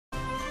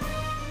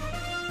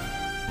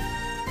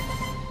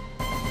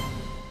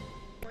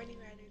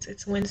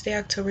It's Wednesday,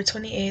 October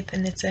 28th,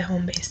 and it's a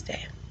home-based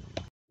day.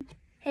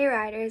 Hey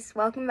Riders,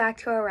 welcome back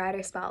to our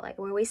Rider Spotlight,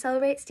 where we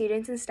celebrate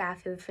students and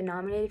staff who have been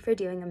nominated for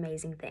doing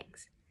amazing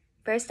things.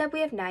 First up,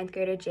 we have 9th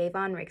grader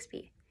Javon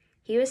Rigsby.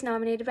 He was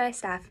nominated by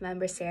staff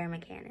member Sarah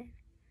McCannon.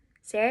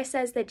 Sarah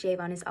says that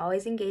Javon is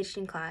always engaged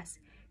in class.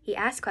 He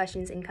asks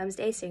questions and comes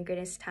to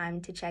asynchronous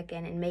time to check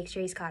in and make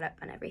sure he's caught up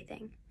on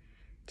everything.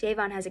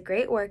 Javon has a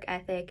great work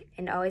ethic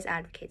and always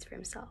advocates for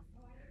himself.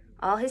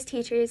 All his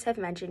teachers have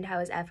mentioned how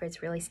his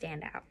efforts really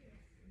stand out.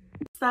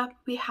 Next up,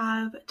 we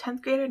have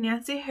 10th grader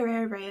Nancy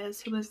Herrera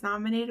Reyes, who was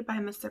nominated by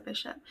Mr.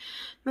 Bishop.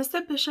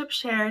 Mr. Bishop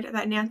shared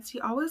that Nancy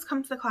always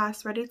comes to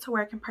class ready to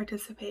work and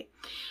participate.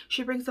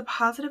 She brings a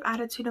positive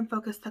attitude and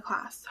focus to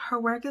class. Her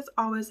work is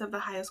always of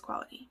the highest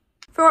quality.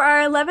 For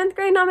our 11th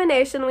grade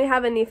nomination, we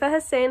have Anifa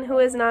Hussein, who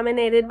is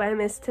nominated by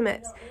Ms.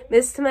 Temez.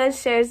 Ms. Temez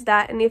shares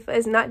that Anifa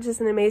is not just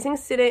an amazing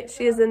student,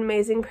 she is an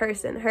amazing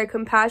person. Her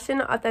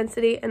compassion,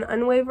 authenticity, and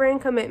unwavering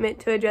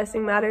commitment to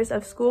addressing matters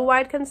of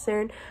school-wide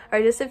concern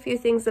are just a few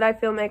things that I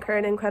feel make her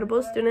an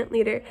incredible student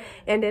leader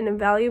and an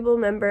invaluable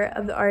member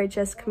of the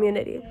RHS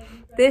community.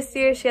 This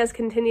year, she has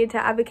continued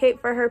to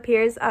advocate for her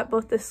peers at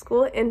both the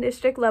school and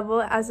district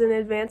level as an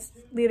advanced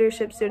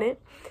leadership student,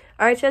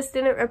 RHS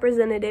student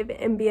representative,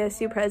 and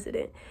BSU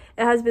president.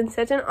 It has been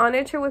such an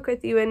honor to work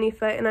with you,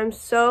 Anifa, and I'm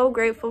so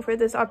grateful for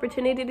this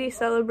opportunity to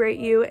celebrate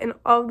you and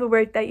all of the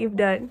work that you've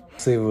done.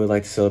 Lastly, we would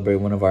like to celebrate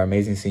one of our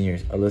amazing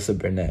seniors, Alyssa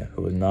Burnett,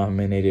 who was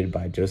nominated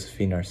by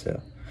Josephine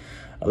Arcel.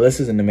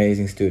 Alyssa is an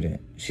amazing student.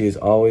 She is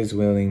always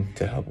willing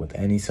to help with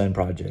any SUN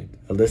project.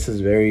 Alyssa is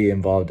very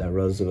involved at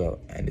Roosevelt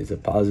and is a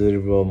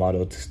positive role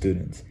model to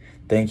students.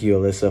 Thank you,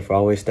 Alyssa, for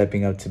always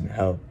stepping up to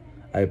help.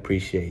 I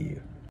appreciate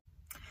you.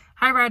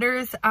 Hi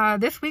Riders,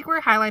 this week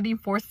we're highlighting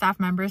 4 staff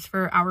members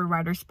for our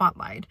Rider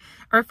Spotlight.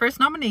 Our first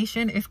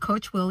nomination is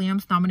Coach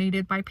Williams,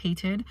 nominated by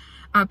Peyton.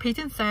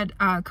 Peyton said,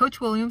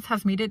 Coach Williams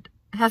has made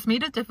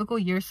a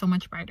difficult year so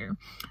much brighter.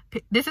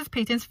 This is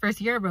Peyton's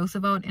first year at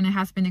Roosevelt and it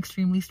has been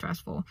extremely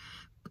stressful.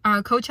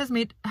 Coach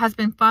has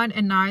been fun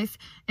and nice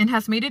and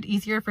has made it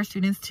easier for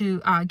students to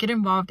get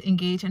involved,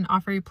 engage, and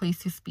offer a place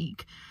to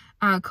speak.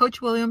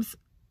 Coach Williams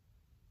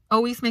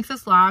always makes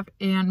us laugh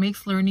and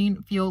makes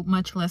learning feel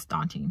much less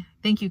daunting.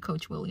 Thank you,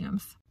 Coach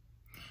Williams.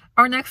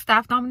 Our next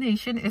staff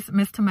nomination is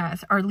Ms.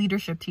 Temez, our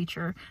leadership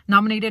teacher,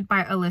 nominated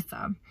by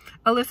Alyssa.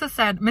 Alyssa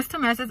said, Ms.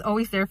 Temez is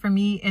always there for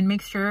me and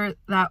makes sure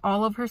that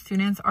all of her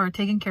students are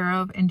taken care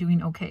of and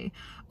doing okay.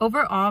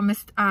 Overall,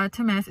 Ms.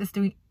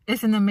 Temez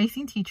is an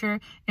amazing teacher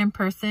in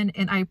person,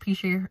 and I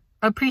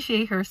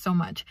appreciate her so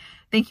much.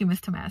 Thank you, Ms.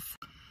 Temez.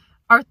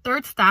 Our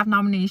third staff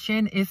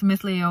nomination is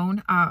Ms.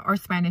 Leon, our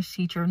Spanish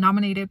teacher,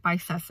 nominated by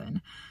Cessin.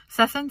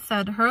 Cessin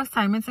said her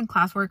assignments and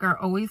classwork are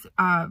always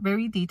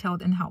very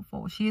detailed and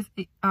helpful. She is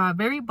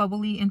very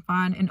bubbly and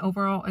fun and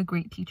overall a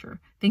great teacher.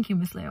 Thank you,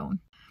 Ms.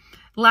 Leon.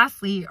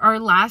 Lastly, our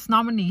last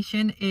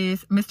nomination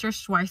is Mr.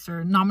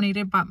 Schweitzer,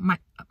 nominated by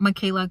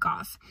Michaela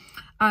Goss.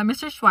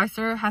 Mr.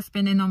 Schweitzer has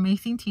been an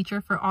amazing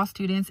teacher for all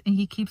students, and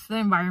he keeps the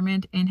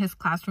environment in his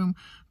classroom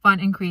fun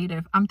and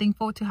creative. I'm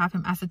thankful to have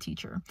him as a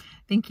teacher.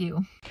 Thank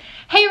you.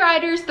 Hey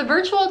Riders, the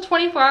virtual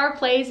 24-hour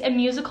plays and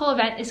musical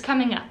event is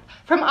coming up.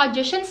 From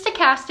auditions to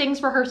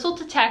castings, rehearsal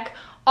to tech,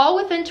 all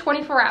within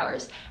 24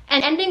 hours,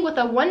 and ending with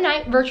a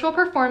one-night virtual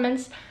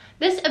performance.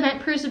 This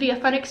event proves to be a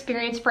fun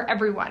experience for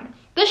everyone.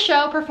 This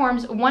show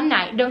performs one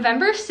night,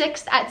 November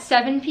 6th at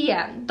 7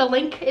 p.m. The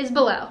link is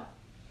below.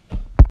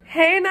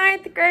 Hey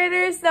 9th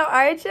graders, the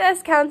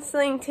RHS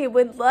counseling team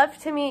would love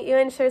to meet you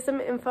and share some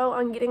info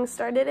on getting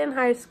started in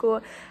high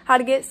school, how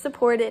to get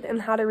supported,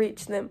 and how to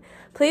reach them.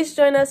 Please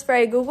join us for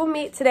a Google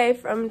Meet today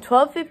from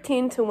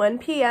 12:15 to 1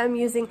 p.m.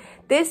 using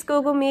this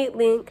Google Meet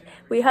link.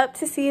 We hope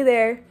to see you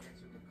there.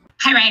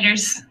 Hi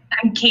Riders,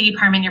 I'm Katie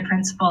Parman, your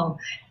principal,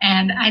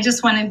 and I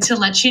just wanted to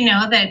let you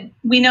know that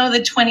we know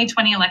the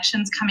 2020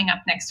 election's coming up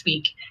next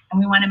week,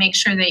 and we want to make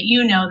sure that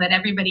you know that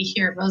everybody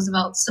here at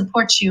Roosevelt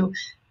supports you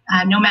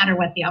no matter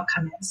what the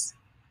outcome is.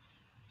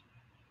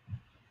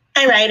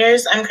 Hi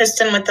Riders, I'm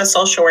Kristen with the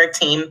social work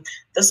team.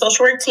 The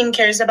social work team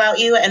cares about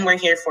you and we're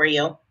here for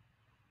you.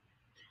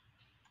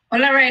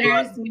 Hola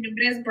Riders, mi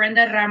nombre es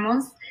Brenda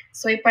Ramos.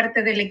 Soy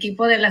parte del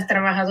equipo de las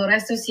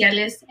trabajadoras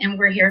sociales and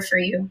we're here for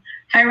you.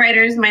 Hi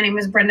Riders, my name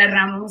is Brenda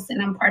Ramos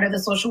and I'm part of the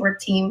social work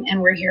team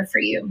and we're here for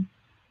you.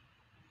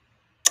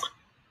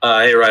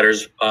 Hey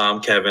Riders,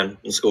 I'm Kevin,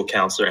 the school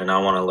counselor, and I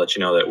want to let you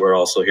know that we're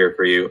also here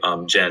for you.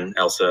 Jen,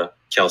 Elsa,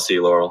 Kelsey,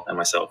 Laurel, and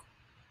myself.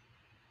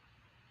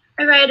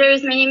 Hi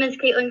Riders, my name is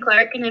Caitlin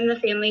Clark and I'm the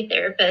family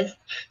therapist.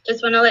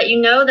 Just want to let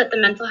you know that the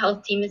mental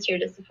health team is here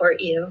to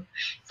support you.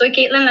 Soy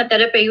Caitlin, la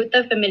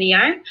terapeuta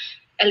familiar.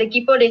 El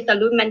equipo de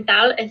salud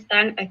mental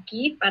están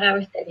aquí para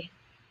ustedes.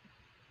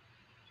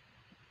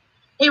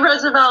 Hey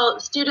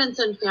Roosevelt students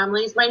and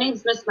families, my name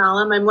is Miss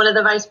Malum. I'm one of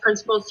the vice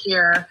principals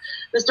here.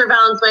 Mr.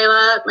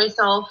 Valenzuela,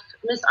 myself,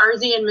 Miss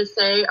Arzi, and Miss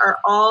Say are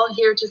all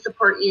here to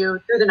support you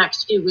through the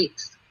next few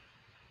weeks.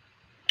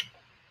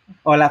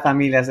 Hola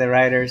familias de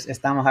Riders,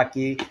 estamos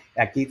aquí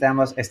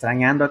estamos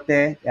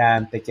extrañándote,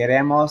 te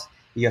queremos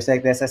Y yo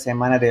sé que esta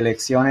semana de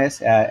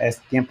elecciones es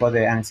tiempo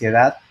de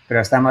ansiedad,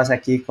 pero estamos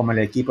aquí como el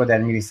equipo de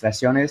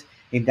administraciones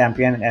y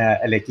también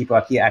el equipo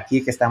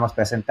aquí que estamos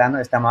presentando,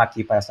 estamos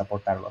aquí para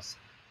soportarlos.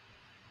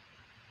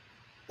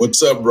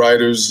 What's up,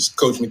 Riders? It's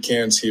Coach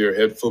McCann's here,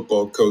 head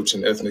football coach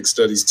and ethnic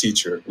studies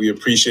teacher. We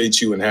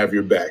appreciate you and have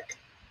your back.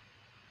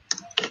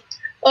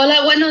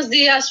 Hola, buenos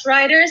días,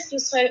 Riders. Yo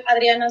soy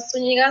Adriana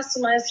Zúñiga, su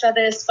maestra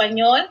de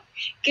español.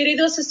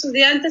 Queridos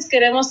estudiantes,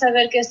 queremos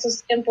saber que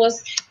estos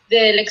tiempos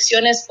de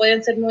elecciones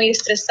pueden ser muy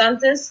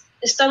estresantes.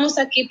 Estamos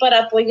aquí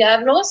para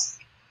apoyarlos.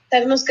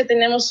 Sabemos que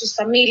tenemos sus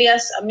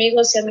familias,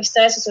 amigos y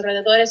amistades a sus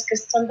alrededores que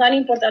son tan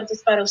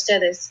importantes para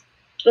ustedes.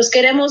 Los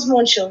queremos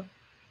mucho.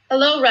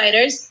 Hello,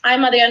 Riders.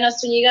 I'm Adriana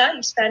Zúñiga,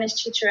 your Spanish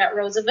teacher at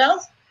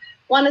Roosevelt.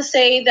 Want to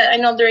say that I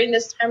know during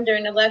this time,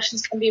 during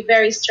elections, can be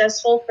very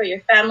stressful for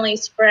your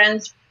families,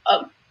 friends,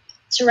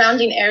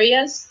 surrounding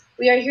areas.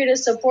 We are here to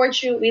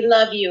support you. We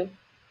love you.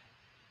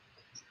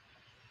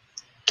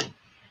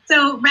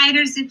 So,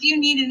 Riders, if you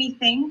need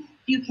anything,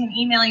 you can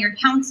email your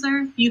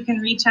counselor. You can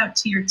reach out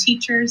to your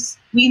teachers.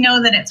 We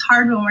know that it's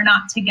hard when we're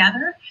not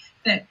together,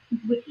 that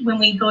when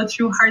we go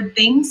through hard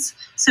things.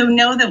 So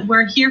know that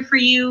we're here for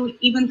you,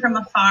 even from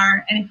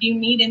afar. And if you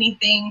need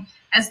anything,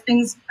 as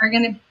things are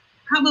going to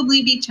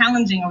probably be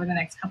challenging over the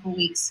next couple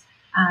weeks,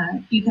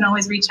 you can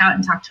always reach out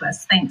and talk to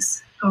us.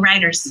 Thanks. Go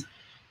Riders.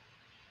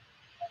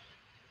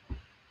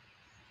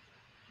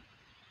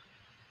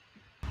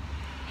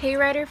 Hey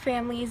Rider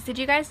families, did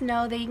you guys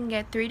know that you can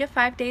get 3 to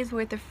 5 days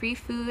worth of free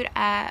food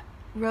at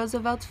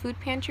Roosevelt's Food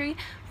Pantry?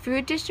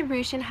 Food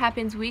distribution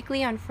happens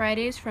weekly on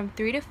Fridays from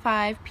 3 to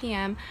 5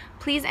 p.m.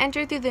 Please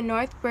enter through the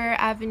North Burr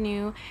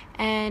Avenue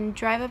and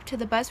drive up to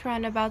the bus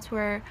roundabouts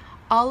where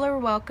all are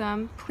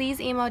welcome.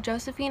 Please email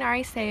Josephine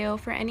Ariceo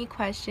for any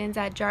questions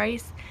at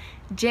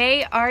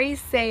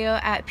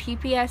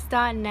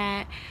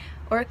jariceo@pps.net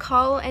or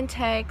call and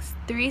text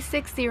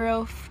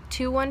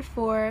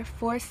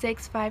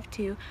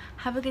 360-214-4652.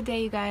 Have a good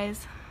day, you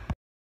guys.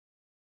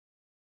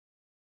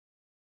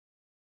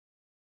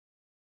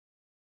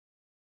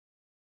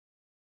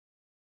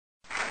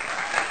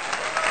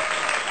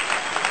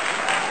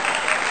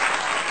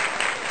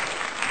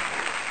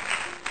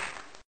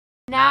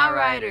 Now,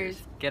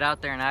 Riders, get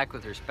out there and act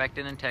with respect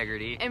and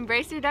integrity.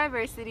 Embrace your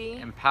diversity.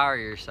 Empower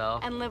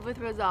yourself. And live with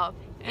resolve.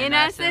 In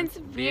essence,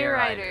 be a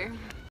Rider.